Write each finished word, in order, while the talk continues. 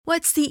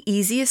What's the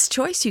easiest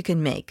choice you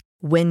can make?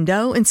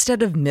 Window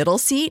instead of middle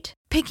seat?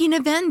 Picking a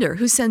vendor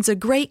who sends a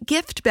great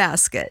gift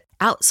basket?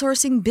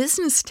 Outsourcing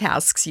business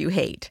tasks you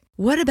hate?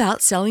 What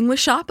about selling with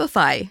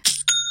Shopify?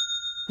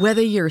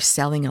 Whether you're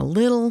selling a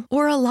little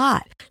or a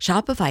lot,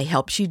 Shopify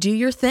helps you do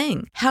your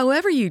thing,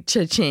 however you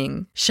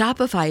cha-ching.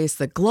 Shopify is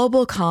the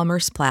global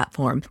commerce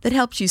platform that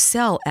helps you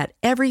sell at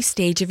every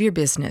stage of your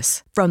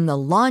business. From the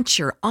launch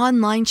your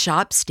online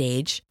shop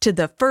stage to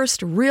the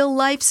first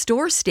real-life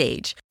store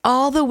stage,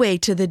 all the way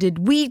to the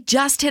did we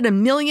just hit a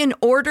million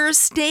orders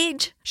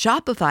stage.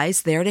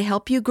 Shopify's there to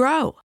help you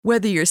grow.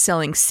 Whether you're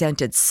selling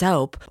scented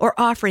soap or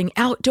offering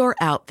outdoor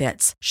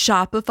outfits,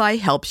 Shopify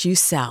helps you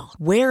sell.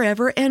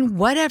 Wherever and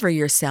whatever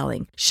you're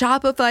selling,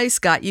 Shopify's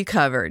got you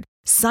covered.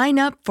 Sign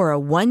up for a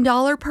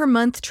 $1 per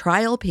month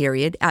trial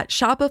period at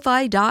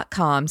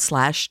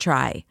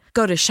shopify.com/try.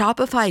 Go to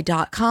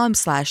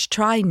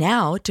shopify.com/try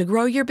now to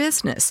grow your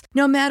business,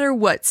 no matter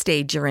what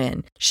stage you're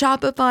in.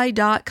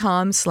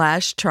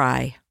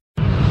 Shopify.com/try.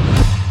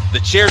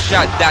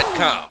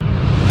 TheChairshot.com.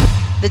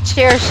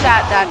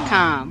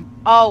 TheChairshot.com.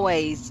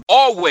 Always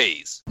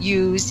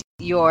use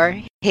your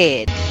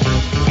head.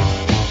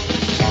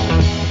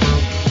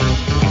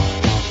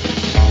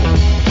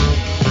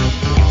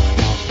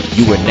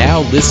 You are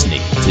now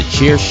listening to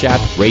Chairshot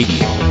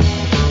Radio.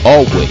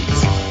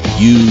 Always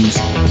use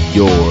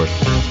your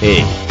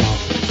head.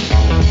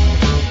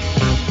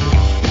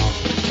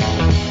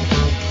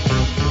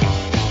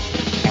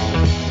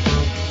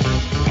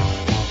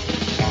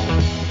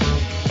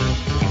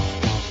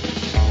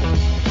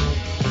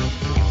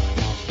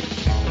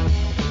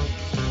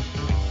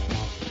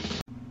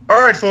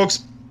 All right,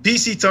 folks.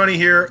 PC Tunney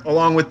here,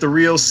 along with the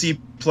real C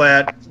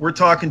Platt. We're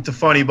talking to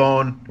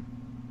Funnybone.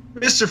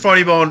 Mr.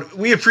 Funnybone,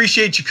 we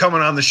appreciate you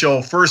coming on the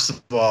show, first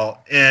of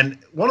all. And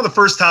one of the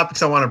first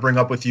topics I want to bring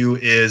up with you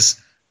is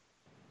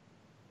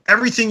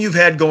everything you've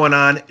had going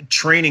on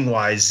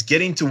training-wise,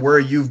 getting to where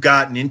you've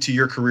gotten into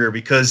your career,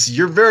 because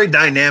you're very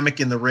dynamic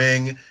in the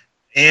ring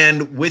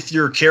and with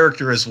your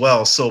character as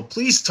well. So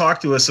please talk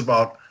to us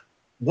about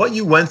what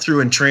you went through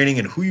in training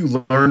and who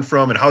you learned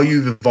from and how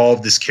you've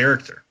evolved this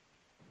character.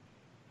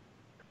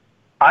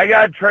 I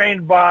got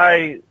trained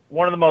by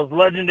one of the most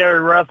legendary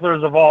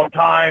wrestlers of all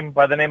time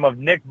by the name of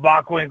Nick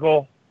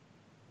Bockwinkel.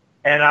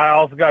 And I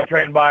also got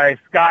trained by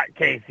Scott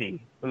Casey,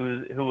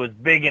 who was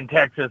big in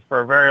Texas for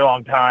a very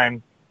long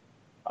time.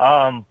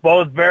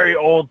 Both very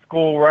old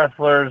school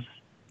wrestlers.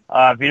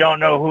 If you don't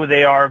know who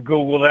they are,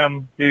 Google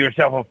them. Do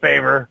yourself a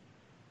favor.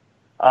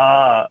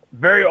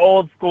 Very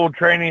old school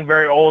training,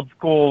 very old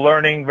school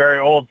learning, very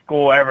old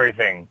school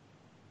everything.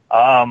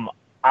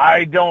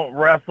 I don't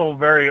wrestle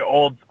very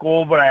old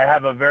school, but I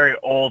have a very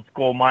old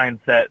school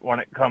mindset when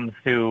it comes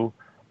to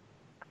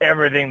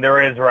everything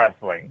there is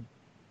wrestling.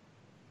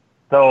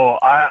 So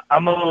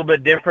I'm a little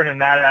bit different in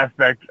that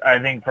aspect, I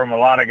think, from a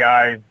lot of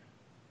guys.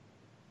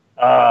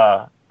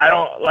 I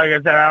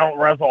don't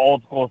wrestle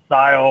old school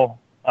style.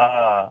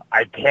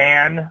 I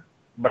can,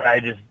 but I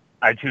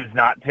choose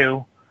not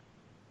to.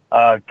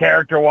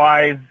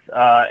 Character-wise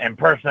and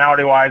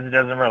personality-wise, it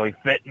doesn't really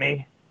fit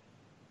me.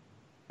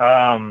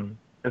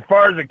 As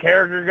far as the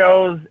character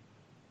goes,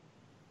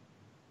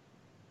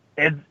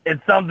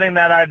 it's something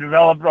that I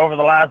developed over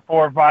the last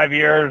 4 or 5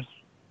 years.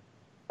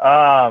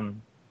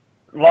 Long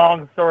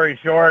story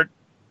short,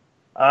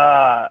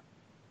 I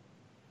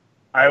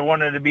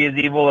wanted to be as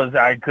evil as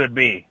I could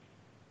be.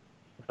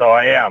 So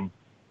I am.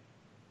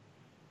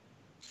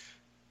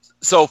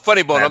 So,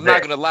 Funnybone, I'm not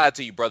going to lie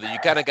to you, brother. You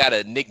kind of got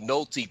a Nick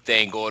Nolte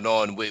thing going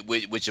on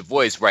with your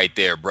voice right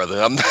there, brother.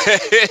 I'm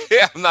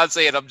not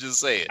saying, I'm just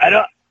saying.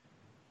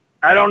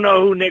 I don't know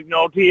who Nick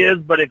Nolte is,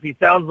 but if he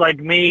sounds like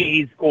me,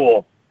 he's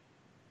cool.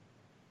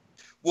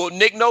 Well,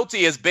 Nick Nolte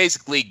is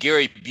basically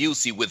Gary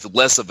Busey with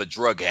less of a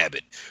drug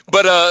habit.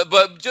 But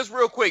just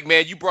real quick,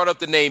 man, you brought up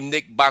the name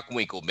Nick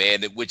Bockwinkel,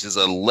 man, which is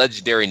a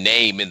legendary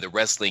name in the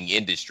wrestling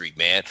industry,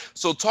 man.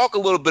 So talk a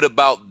little bit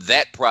about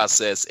that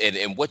process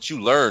and what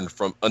you learned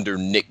from under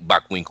Nick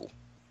Bockwinkel.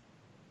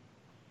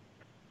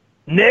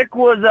 Nick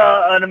was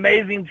an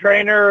amazing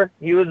trainer.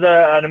 He was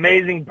an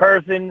amazing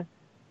person.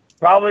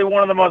 Probably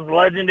one of the most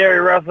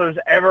legendary wrestlers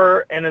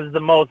ever, and is the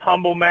most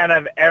humble man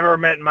I've ever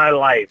met in my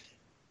life.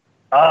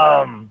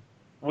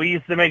 We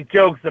used to make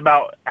jokes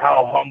about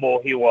how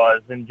humble he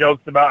was and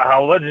jokes about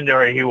how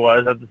legendary he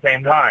was at the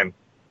same time.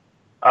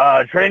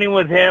 Training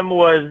with him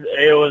was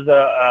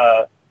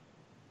a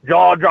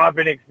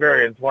jaw-dropping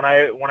experience. When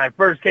I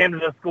first came to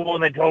the school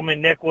and they told me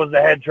Nick was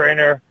the head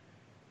trainer,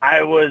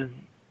 I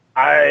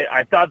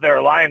thought they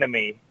were lying to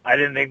me. I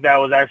didn't think that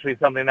was actually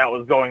something that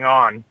was going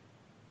on.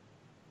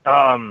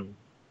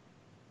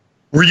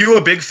 Were you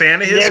a big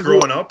fan of his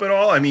growing up at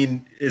all? I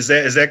mean, is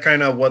that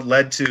kind of what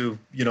led to,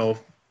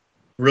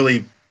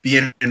 really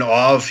being in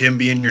awe of him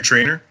being your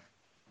trainer?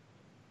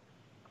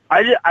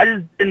 I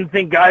just didn't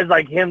think guys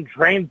like him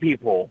train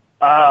people.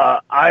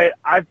 I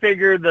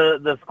figured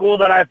the school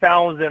that I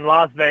found was in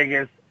Las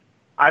Vegas.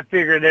 I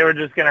figured they were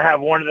just going to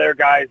have one of their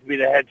guys be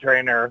the head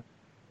trainer,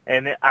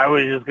 and I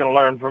was just going to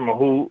learn from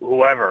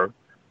whoever.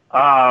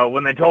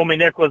 When they told me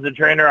Nick was the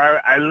trainer,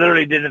 I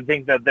literally didn't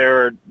think that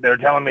they're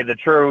telling me the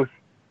truth.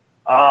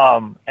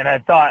 And I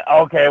thought,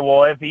 okay,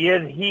 well, if he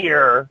is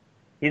here,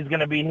 he's going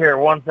to be here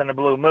once in a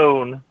blue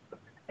moon.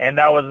 And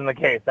that wasn't the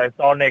case. I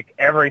saw Nick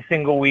every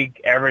single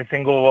week, every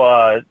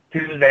single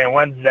Tuesday and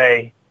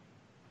Wednesday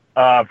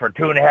for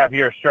 2.5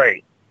 years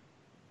straight.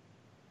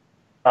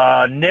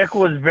 Nick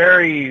was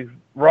very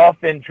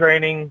rough in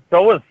training.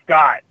 So was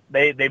Scott.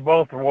 They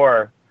both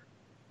were.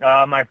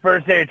 My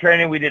first day of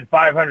training, we did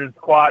 500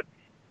 squats.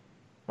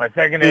 My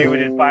second day, we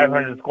did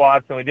 500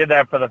 squats, and we did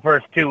that for the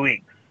first 2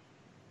 weeks.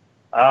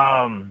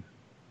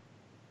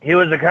 He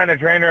was the kind of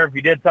trainer, if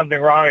you did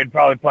something wrong, he'd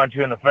probably punch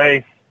you in the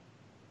face.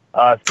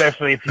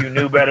 Especially if you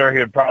knew better, he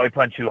would probably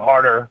punch you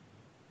harder.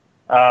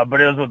 But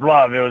it was with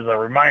love. It was a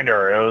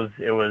reminder.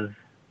 It was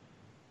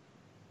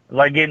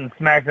like getting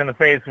smacked in the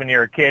face when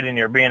you're a kid and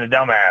you're being a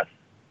dumbass.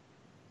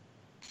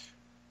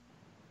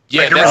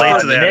 Yeah,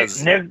 that's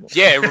that. Nick,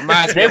 yeah, it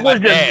reminds me Nick of my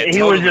was dad. just,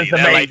 he was just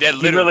amazing. Like that,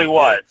 he really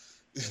was.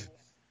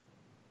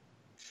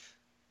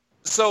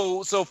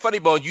 So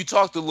Funnybone, you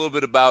talked a little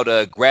bit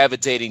about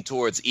gravitating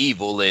towards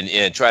evil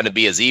and trying to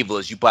be as evil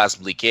as you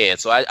possibly can.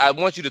 So I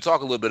want you to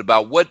talk a little bit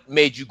about what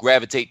made you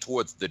gravitate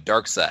towards the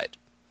dark side.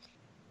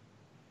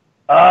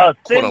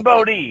 Sin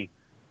Bodhi.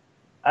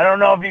 I don't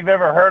know if you've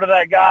ever heard of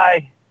that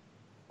guy.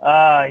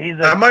 He's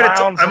a I might have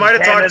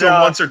talked to him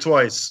once or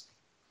twice.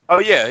 Oh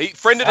yeah,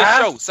 friend of the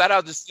show. Shout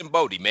out to Sin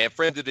Bodhi, man,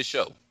 friend of the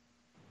show.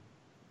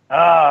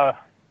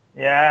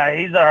 Yeah,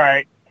 he's all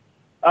right.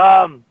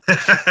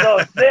 So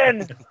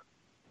Sin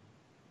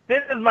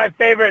is my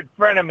favorite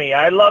frenemy.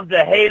 I love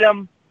to hate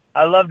him.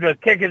 I love to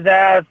kick his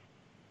ass.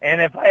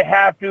 And if I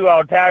have to,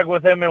 I'll tag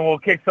with him and we'll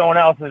kick someone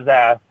else's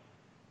ass.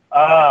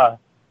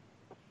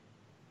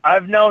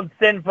 I've known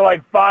Sin for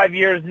like 5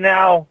 years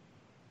now.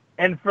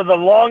 And for the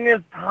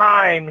longest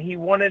time, he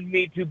wanted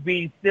me to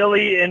be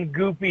silly and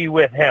goofy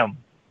with him.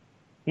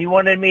 He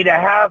wanted me to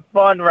have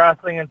fun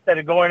wrestling instead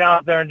of going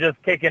out there and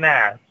just kicking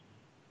ass.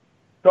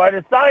 So I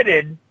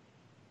decided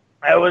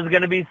I was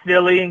going to be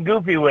silly and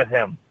goofy with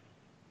him.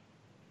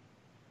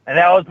 And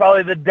that was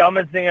probably the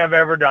dumbest thing I've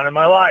ever done in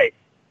my life.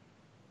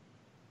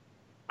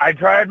 I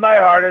tried my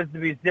hardest to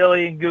be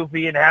silly and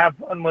goofy and have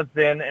fun with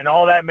Sin, and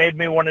all that made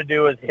me want to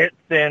do is hit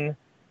Sin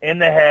in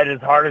the head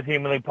as hard as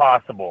humanly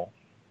possible.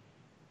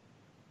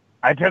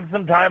 I took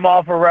some time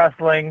off of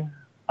wrestling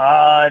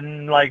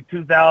in like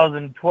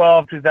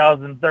 2012,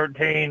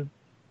 2013.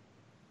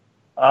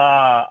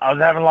 I was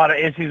having a lot of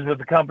issues with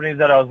the companies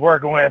that I was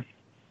working with.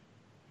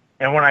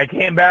 And when I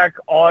came back,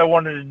 all I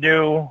wanted to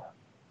do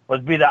was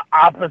be the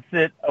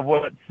opposite of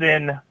what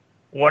Sin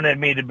wanted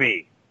me to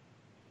be.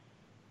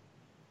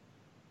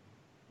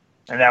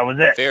 And that was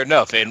it. Fair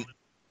enough. And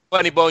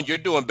Funnybone, you're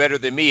doing better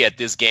than me at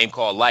this game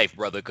called life,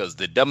 brother, because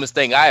the dumbest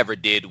thing I ever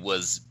did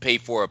was pay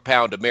for a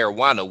pound of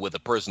marijuana with a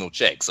personal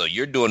check. So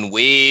you're doing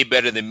way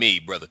better than me,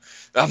 brother.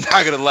 I'm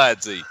not going to lie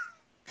to you.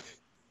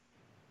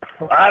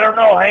 I don't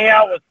know. Hang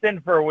out with Sin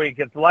for a week.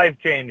 It's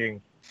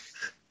life-changing.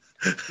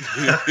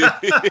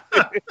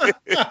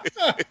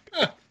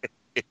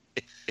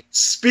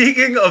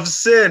 Speaking of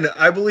Sin,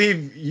 I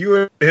believe you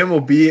and him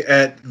will be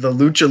at the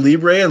Lucha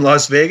Libre in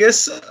Las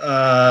Vegas.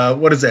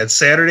 What is that,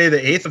 Saturday the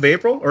 8th of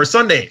April? Or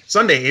Sunday,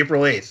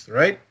 April 8th,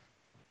 right?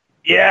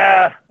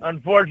 Yeah,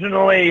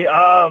 unfortunately,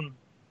 I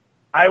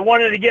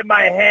wanted to get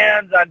my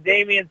hands on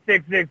Damien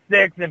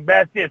 666 and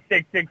Bestia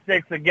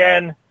 666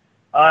 again.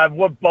 I've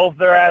whooped both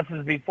their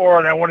asses before,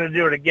 and I wanted to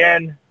do it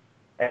again.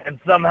 And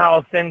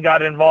somehow Sin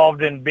got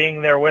involved in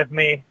being there with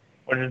me,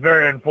 which is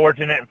very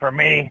unfortunate for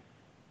me.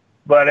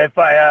 But if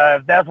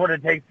that's what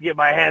it takes to get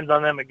my hands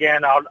on them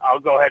again, I'll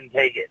go ahead and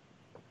take it.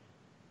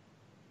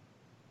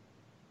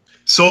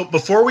 So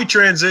before we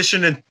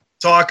transition and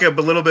talk a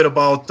little bit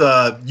about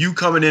you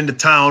coming into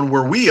town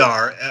where we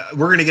are,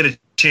 we're going to get a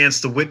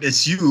chance to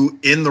witness you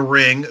in the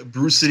ring,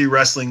 Brew City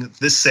Wrestling,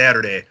 this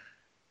Saturday.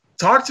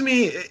 Talk to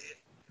me.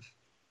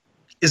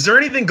 Is there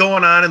anything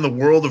going on in the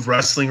world of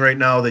wrestling right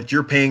now that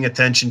you're paying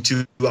attention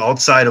to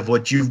outside of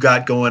what you've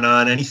got going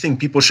on? Anything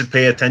people should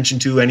pay attention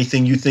to?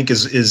 Anything you think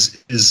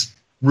is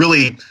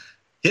really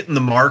hitting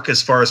the mark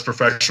as far as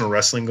professional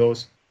wrestling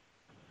goes?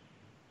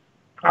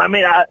 I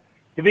mean,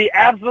 to be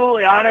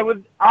absolutely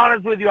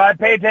honest with you, I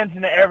pay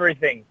attention to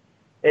everything.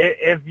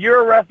 If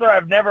you're a wrestler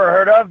I've never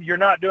heard of, you're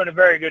not doing a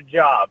very good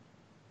job.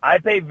 I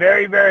pay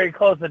very, very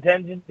close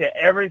attention to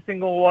every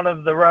single one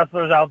of the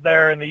wrestlers out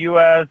there in the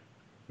U.S.,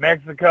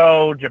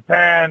 Mexico,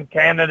 Japan,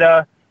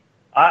 Canada.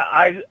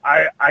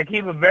 I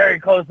keep a very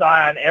close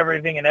eye on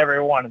everything and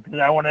everyone because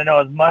I want to know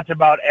as much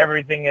about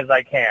everything as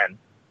I can.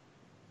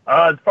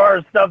 As far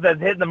as stuff that's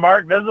hitting the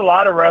mark, there's a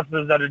lot of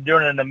wrestlers that are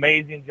doing an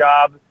amazing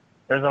job.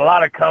 There's a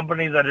lot of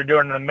companies that are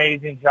doing an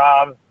amazing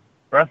job.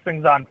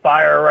 Wrestling's on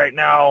fire right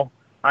now.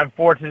 I'm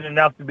fortunate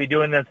enough to be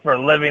doing this for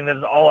a living. This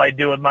is all I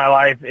do with my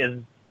life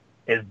is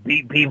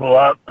beat people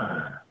up.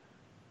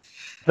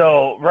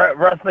 So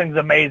wrestling's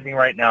amazing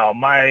right now.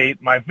 My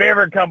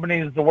favorite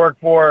companies to work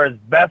for is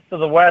Best of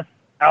the West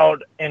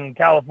out in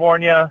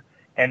California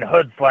and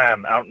Hood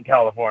Slam out in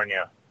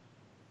California.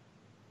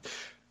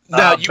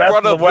 Now, you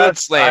brought up Hood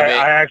Slam, man.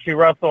 I actually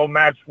wrestle a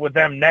match with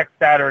them next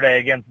Saturday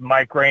against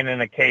Mike Rain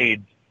in a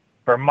cage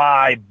for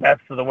my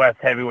Best of the West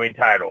heavyweight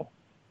title.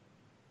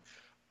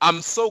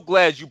 I'm so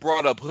glad you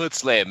brought up Hood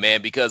Slam,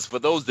 man, because for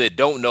those that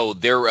don't know,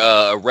 they're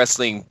a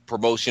wrestling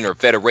promotion or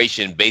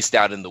federation based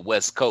out in the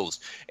West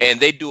Coast, and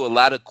they do a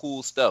lot of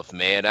cool stuff,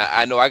 man.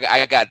 I know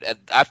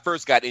I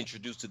first got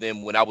introduced to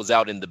them when I was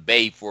out in the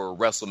Bay for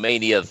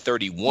WrestleMania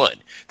 31.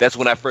 That's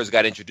when I first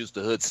got introduced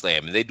to Hood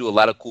Slam, and they do a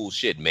lot of cool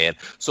shit, man.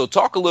 So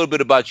talk a little bit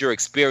about your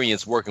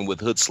experience working with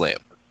Hood Slam.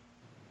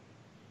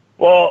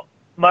 Well,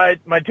 my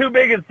two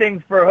biggest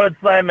things for Hood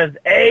Slam is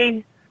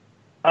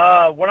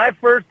when I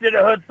first did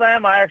a Hood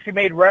Slam, I actually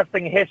made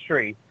wrestling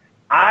history.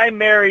 I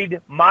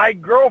married my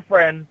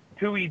girlfriends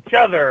to each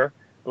other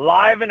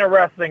live in a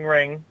wrestling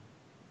ring,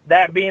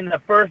 that being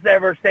the first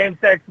ever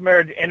same-sex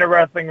marriage in a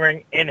wrestling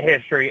ring in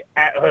history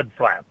at Hood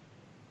Slam.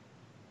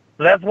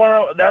 So that's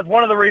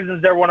one of the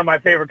reasons they're one of my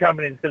favorite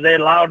companies, because they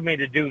allowed me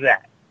to do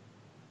that.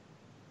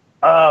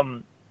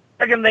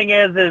 Second thing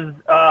is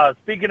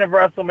speaking of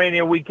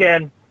WrestleMania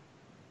weekend,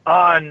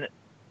 on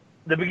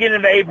the beginning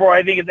of April,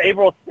 I think it's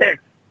April 6th,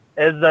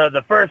 is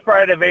the first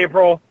Friday of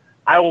April,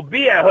 I will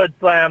be at Hood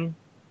Slam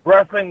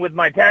wrestling with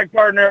my tag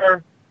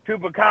partner,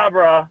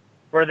 Chupacabra,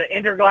 for the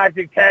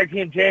Intergalactic Tag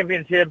Team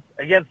Championships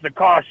against the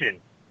Caution.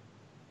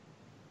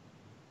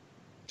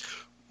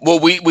 Well,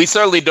 we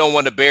certainly don't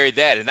want to bury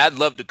that, and I'd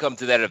love to come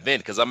to that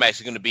event because I'm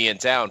actually going to be in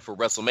town for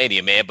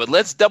WrestleMania, man. But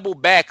let's double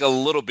back a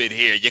little bit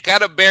here. You're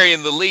kind of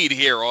burying the lead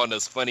here on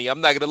us, Funny.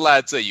 I'm not going to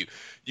lie to you.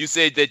 You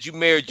said that you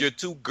married your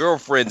two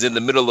girlfriends in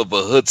the middle of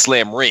a Hood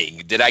Slam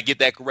ring. Did I get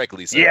that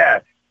correctly, sir?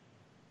 Yes.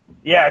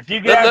 Yes,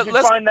 you can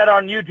actually find that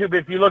on YouTube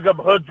if you look up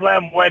Hood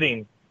Slam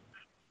Wedding.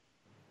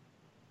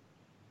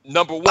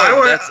 Number one,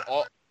 that's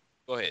all.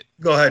 Go ahead.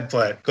 Go ahead,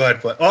 Platt.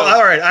 Oh,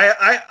 all right.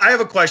 I have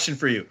a question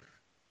for you.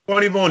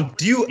 Funnybone,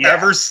 do you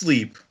ever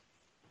sleep?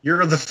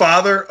 You're the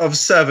father of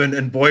 7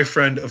 and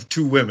boyfriend of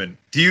 2 women.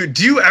 Do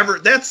you ever?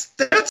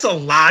 That's a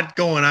lot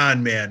going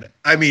on, man.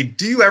 I mean,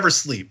 do you ever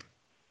sleep?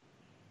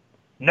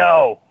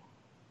 No.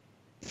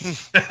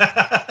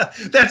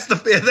 That's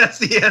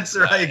the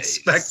answer I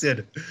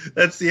expected.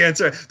 That's the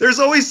answer. There's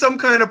always some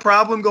kind of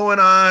problem going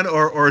on,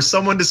 or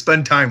someone to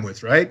spend time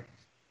with, right?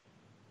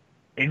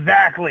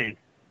 Exactly.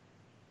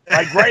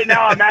 Like right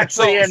now, I'm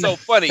actually in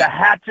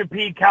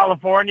Tehachapi,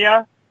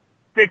 California,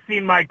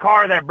 fixing my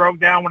car that broke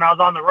down when I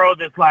was on the road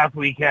this last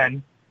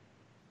weekend,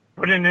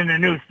 putting in a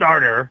new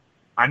starter.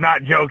 I'm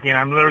not joking.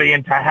 I'm literally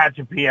in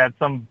Tehachapi at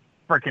some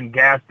freaking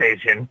gas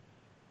station.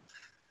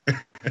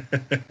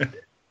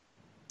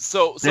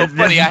 So this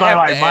Funny. Is my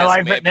life. To ask, my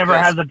life man, never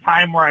has a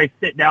time where I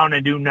sit down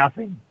and do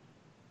nothing.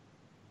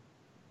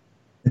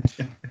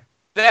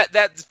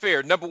 That's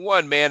fair. Number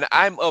one, man,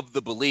 I'm of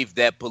the belief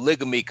that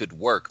polygamy could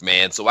work,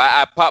 man. So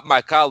I pop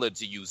my collar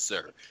to you,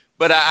 sir.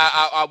 But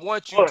I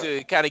want you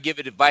to kind of give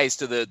advice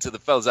to the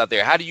fellas out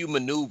there. How do you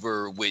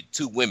maneuver with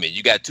 2 women?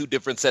 You got 2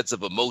 different sets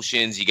of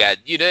emotions. You got,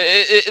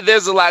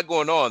 there's a lot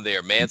going on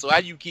there, man. So how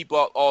do you keep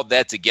all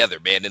that together,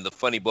 man, in the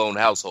Funnybone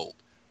household?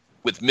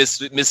 With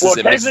Mrs. and Mrs.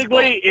 Bone.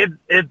 Technically,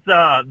 it's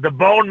the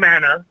Bone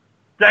Manor.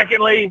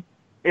 Secondly,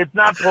 it's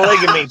not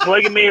polygamy.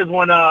 Polygamy is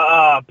when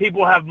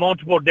people have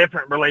multiple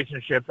different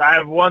relationships. I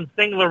have one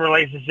singular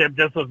relationship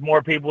just with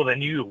more people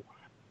than you.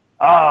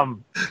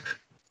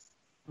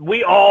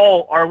 We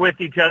all are with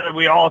each other.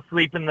 We all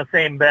sleep in the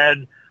same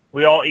bed.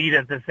 We all eat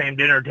at the same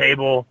dinner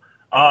table.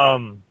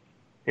 It's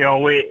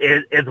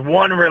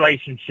one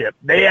relationship.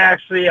 They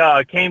actually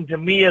came to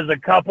me as a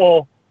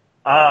couple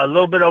a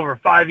little bit over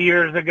 5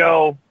 years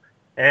ago.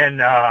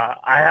 And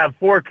I have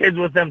 4 kids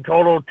with them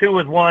total, 2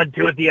 with one,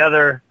 2 with the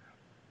other.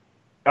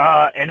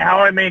 And how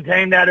I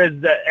maintain that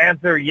is the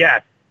answer,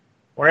 yes.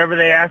 Whenever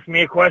they ask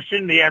me a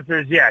question, the answer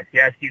is yes.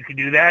 Yes, you can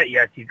do that.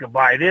 Yes, you can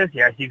buy this.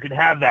 Yes, you can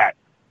have that.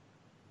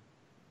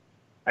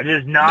 I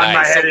just nod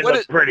my head and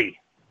look pretty.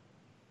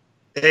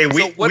 Hey,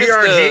 we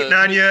aren't hating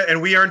on you,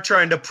 and we aren't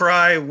trying to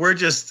pry. We're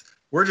just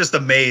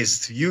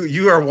amazed.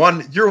 You're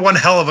one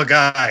hell of a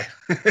guy.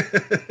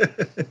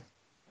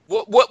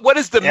 What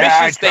is the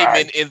mission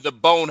statement in the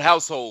Bone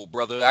household,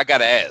 brother? I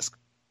gotta ask.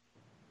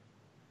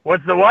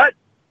 What's the what?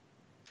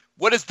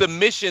 What is the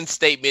mission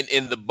statement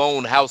in the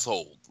Bone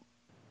household?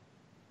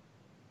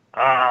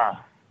 I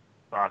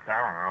don't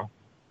know.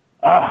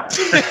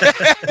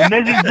 The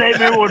mission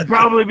statement would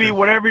probably be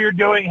whatever you're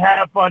doing,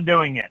 have fun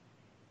doing it.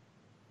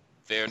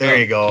 There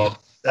you go.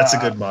 That's a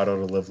good motto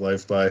to live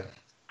life by.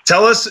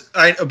 Tell us,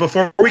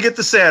 before we get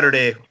to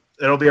Saturday,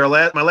 that'll be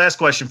my last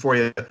question for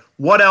you.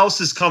 What else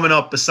is coming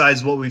up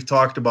besides what we've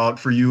talked about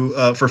for you,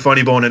 for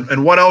Funnybone,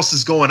 and what else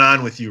is going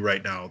on with you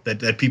right now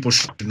that people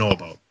should know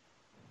about?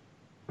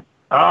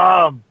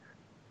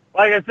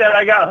 Like I said,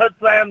 I got Hood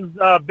Slam's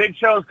big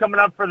shows coming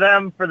up for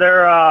them for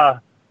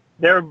their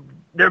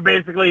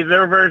basically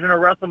their version of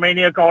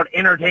WrestleMania called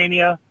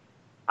Entertainia.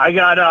 I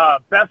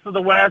got Best of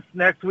the West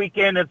next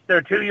weekend. It's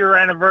their 2-year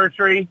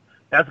anniversary.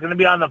 That's going to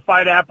be on the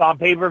Fight app on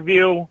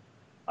pay-per-view.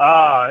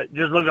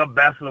 Just look up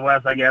Best of the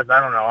West, I guess. I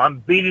don't know. I'm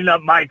beating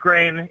up Mike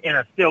Rain in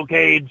a steel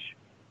cage.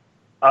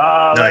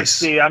 Nice. Let's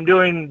see. I'm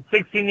doing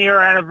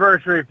 16-year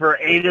anniversary for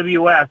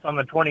AWS on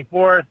the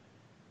 24th.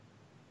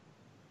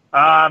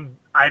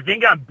 I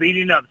think I'm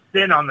beating up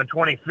Sin on the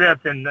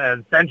 25th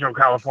in Central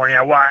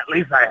California. Well, at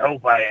least I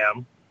hope I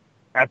am.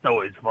 That's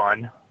always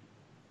fun.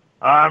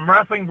 I'm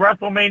wrestling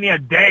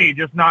WrestleMania Day,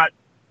 just not,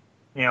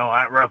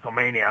 at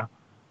WrestleMania.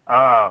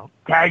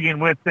 Tagging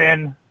with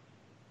Sin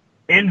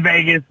in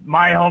Vegas,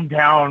 my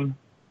hometown.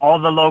 All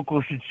the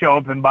locals should show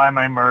up and buy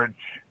my merch.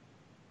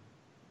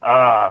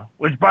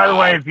 Which, by the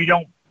way, if you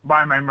don't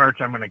buy my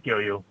merch, I'm going to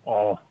kill you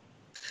all.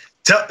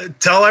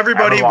 Tell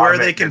everybody where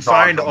they can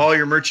find awesome. all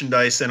your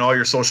merchandise and all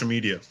your social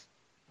media.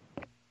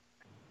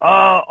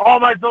 All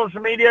my social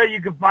media,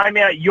 you can find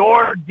me at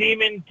Your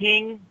Demon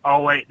King.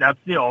 Oh, wait, that's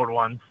the old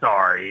one.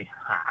 Sorry.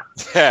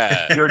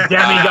 Your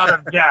Demigod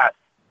of Death.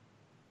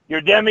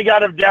 Your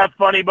Demigod of Death,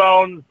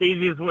 Funnybone. It's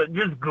easiest way.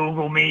 Just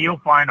Google me. You'll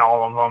find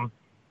all of them.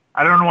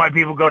 I don't know why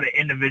people go to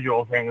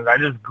individual things. I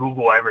just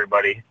Google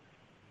everybody.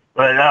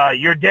 But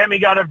Your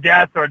Demigod of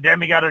Death or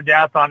Demigod of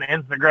Death on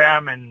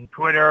Instagram and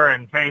Twitter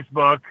and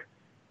Facebook.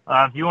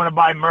 If you want to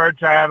buy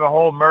merch, I have a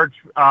whole merch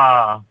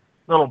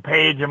little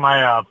page in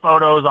my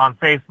photos on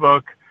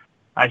Facebook.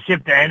 I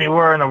ship to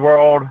anywhere in the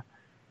world.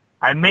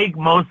 I make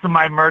most of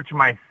my merch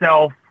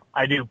myself.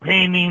 I do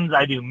paintings.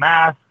 I do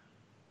masks.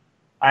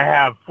 I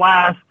have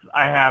flasks.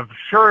 I have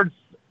shirts.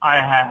 I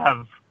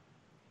have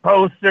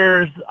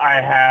posters.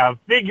 I have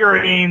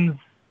figurines.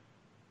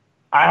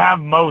 I have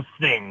most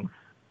things.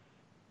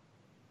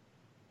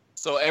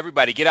 So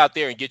everybody, get out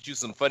there and get you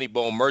some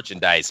Funnybone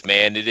merchandise,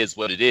 man. It is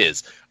what it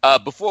is.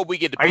 Before we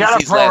get to I got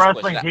a PC's pro last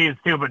wrestling question, tees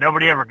too, but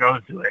nobody ever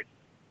goes to it.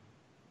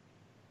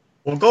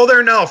 Well, go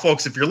there now,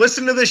 folks. If you're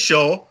listening to this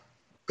show,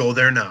 go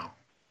there now.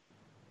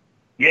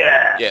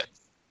 Yeah. Yeah.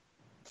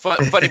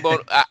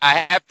 Funnybone,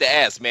 I have to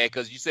ask, man,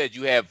 because you said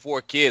you have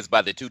 4 kids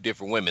by the 2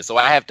 different women. So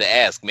I have to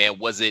ask, man,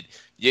 was it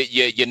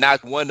you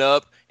knocked one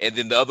up and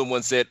then the other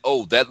one said,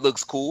 "Oh, that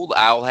looks cool.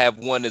 I'll have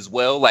one as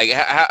well." Like,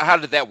 how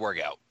did that work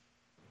out?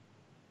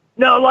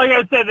 No, like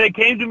I said, they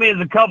came to me as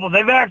a couple.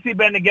 They've actually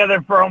been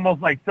together for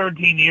almost like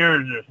 13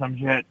 years or some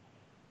shit.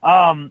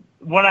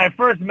 When I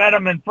first met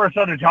them and first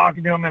started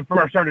talking to them and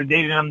first started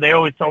dating them, they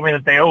always told me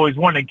that they always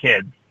wanted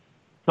kids.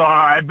 So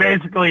I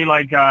basically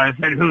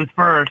said, "Who's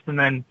first?" and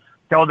then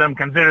told them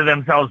consider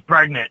themselves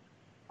pregnant.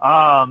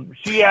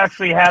 She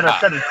actually had a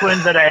set of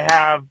twins that I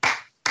have.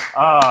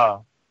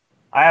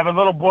 I have a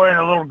little boy and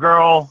a little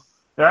girl.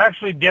 They're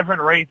actually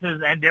different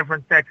races and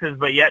different sexes,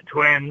 but yet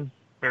twins.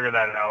 Figure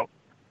that out.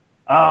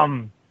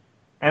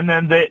 And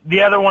then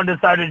the other one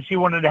decided she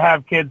wanted to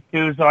have kids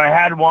too, so I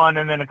had one,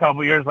 and then a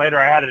couple years later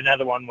I had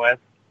another one with.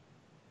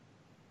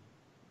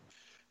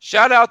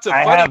 Shout out to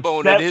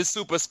Funnybone and his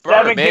super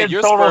sperm, man.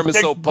 Your sperm is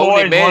so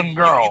potent, man.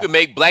 You can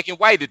make black and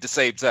white at the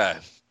same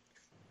time.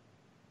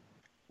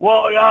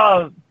 Well,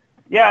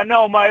 yeah,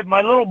 no, my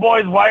little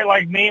boy's white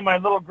like me. My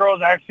little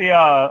girl's actually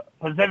a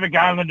Pacific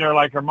Islander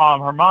like her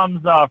mom. Her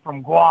mom's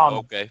from Guam.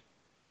 Okay.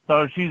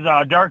 So she's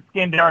dark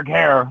skin, dark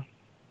hair.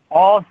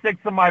 All 6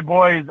 of my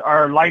boys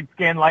are light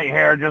skin, light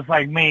hair, just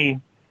like me,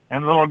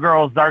 and the little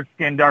girl's dark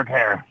skin, dark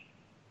hair.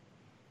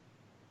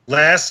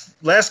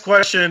 Last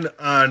question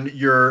on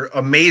your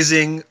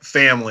amazing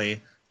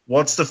family.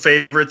 What's the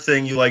favorite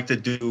thing you like to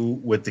do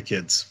with the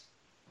kids?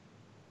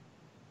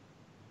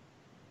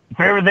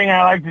 Favorite thing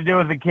I like to do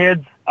with the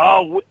kids?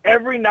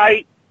 Every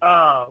night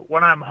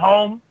when I'm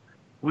home,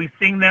 we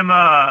sing them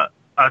a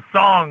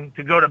song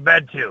to go to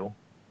bed to.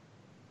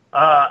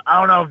 I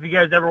don't know if you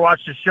guys ever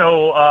watched the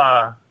show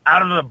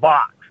Out of the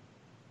Box,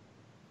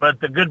 but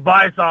the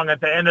goodbye song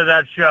at the end of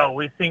that show,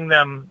 we sing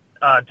them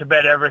to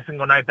bed every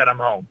single night that I'm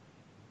home.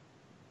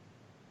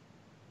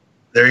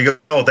 There you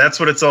go. That's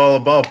what it's all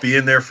about,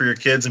 being there for your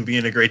kids and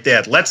being a great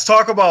dad. Let's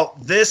talk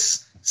about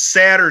this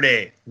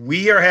Saturday.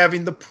 We are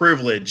having the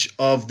privilege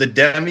of the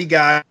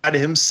demigod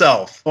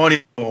himself,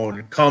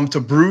 Funnybone, come to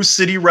Brew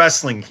City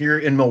Wrestling here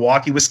in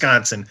Milwaukee,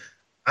 Wisconsin.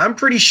 I'm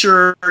pretty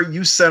sure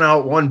you sent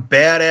out one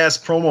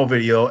badass promo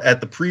video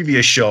at the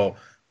previous show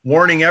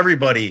warning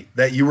everybody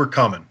that you were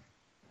coming.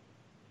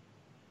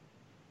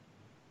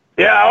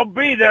 Yeah, I'll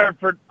be there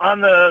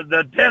on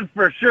the 10th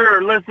for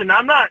sure. Listen,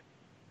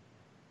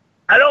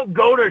 I don't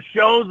go to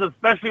shows,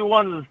 especially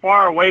ones as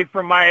far away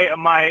from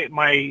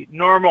my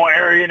normal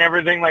area and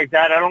everything like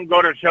that. I don't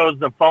go to shows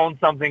to phone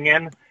something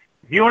in.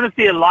 If you want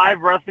to see a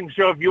live wrestling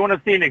show, if you want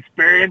to see an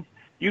experience,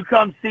 you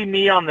come see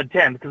me on the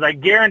 10th, because I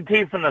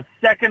guarantee from the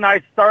second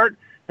I start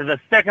to the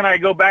second I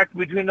go back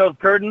between those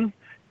curtains,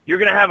 you're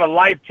going to have a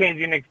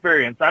life-changing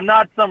experience. I'm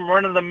not some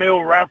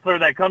run-of-the-mill wrestler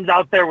that comes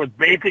out there with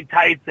basic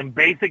tights and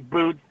basic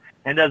boots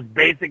and does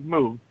basic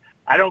moves.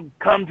 I don't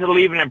come to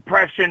leave an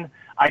impression.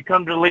 I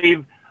come to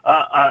leave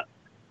a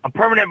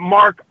permanent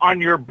mark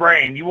on your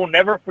brain. You will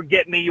never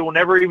forget me. You will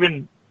never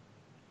even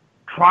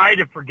try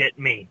to forget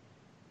me.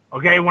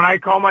 Okay, when I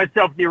call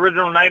myself the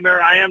original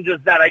Nightmare, I am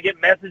just that. I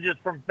get messages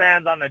from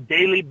fans on a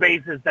daily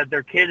basis that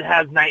their kid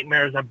has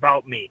nightmares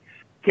about me.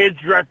 Kids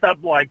dress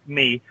up like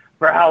me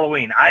for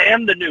Halloween. I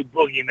am the new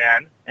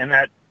Boogeyman, and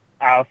that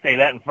I'll say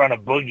that in front of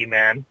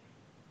Boogeyman.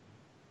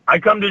 I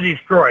come to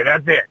destroy.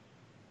 That's it.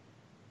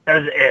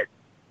 That's it.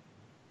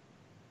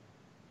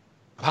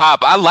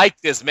 Pop, I like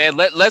this, man.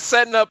 Let's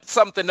set up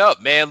something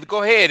up, man.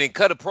 Go ahead and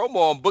cut a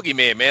promo on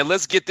Boogeyman, man.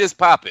 Let's get this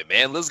popping,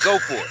 man. Let's go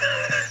for it.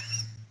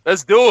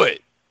 Let's do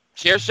it.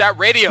 Chairshot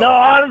Radio. No,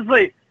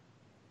 honestly,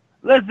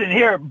 listen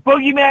here,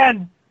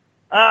 Boogeyman.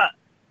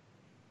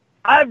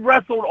 I've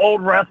wrestled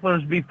old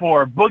wrestlers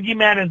before.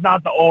 Boogeyman is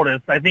not the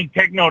oldest. I think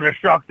Techno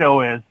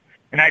Destructo is,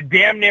 and I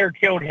damn near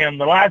killed him.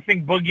 The last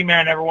thing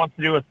Boogeyman ever wants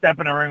to do is step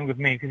in a ring with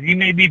me, because you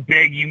may be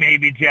big, you may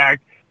be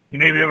jacked, you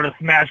may be able to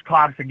smash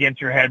clocks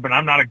against your head, but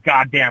I'm not a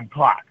goddamn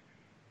clock.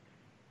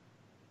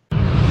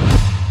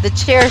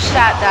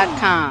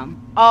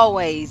 TheChairshot.com.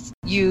 Always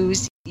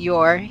use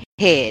your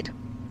head.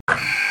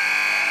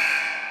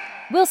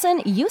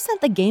 Wilson, you sent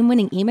the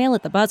game-winning email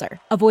at the buzzer,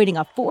 avoiding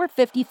a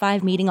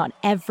 4:55 meeting on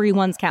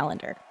everyone's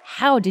calendar.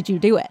 How did you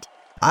do it?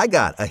 I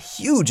got a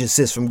huge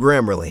assist from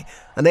Grammarly,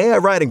 an AI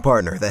writing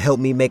partner that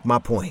helped me make my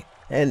point.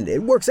 And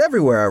it works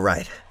everywhere I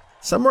write.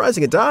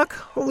 Summarizing a doc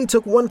only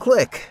took one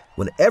click.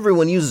 When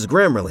everyone uses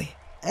Grammarly,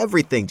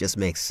 everything just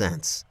makes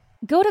sense.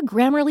 Go to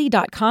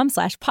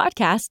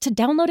Grammarly.com/podcast to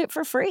download it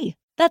for free.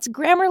 That's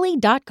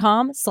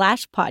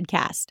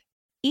Grammarly.com/podcast.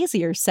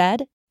 Easier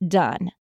said, done.